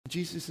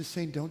Jesus is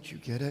saying, don't you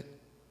get it?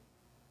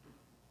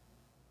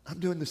 I'm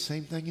doing the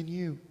same thing in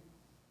you.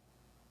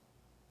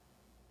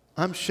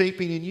 I'm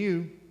shaping in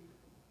you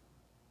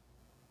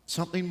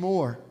something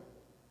more.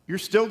 You're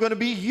still going to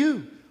be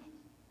you.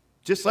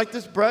 Just like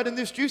this bread and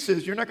this juice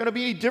is. You're not going to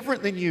be any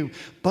different than you.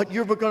 But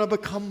you're going to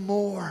become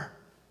more.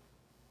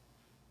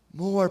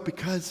 More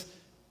because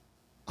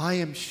I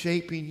am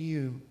shaping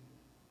you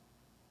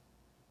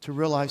to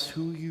realize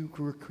who you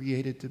were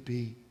created to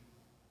be.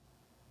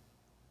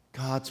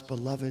 God's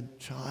beloved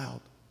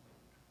child.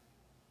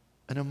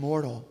 An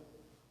immortal.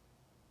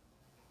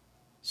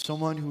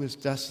 Someone who is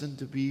destined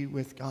to be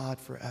with God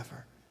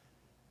forever.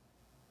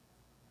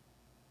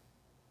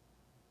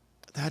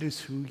 That is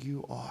who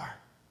you are.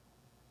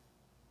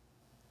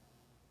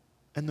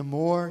 And the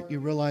more you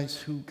realize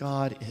who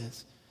God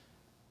is,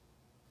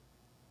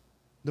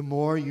 the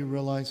more you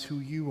realize who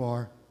you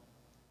are,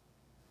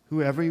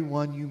 who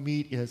everyone you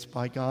meet is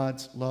by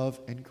God's love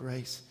and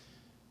grace.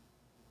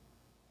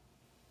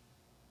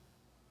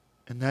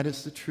 And that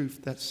is the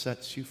truth that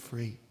sets you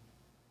free.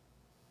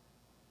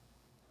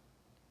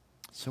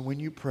 So when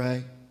you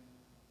pray,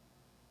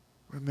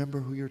 remember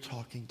who you're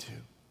talking to.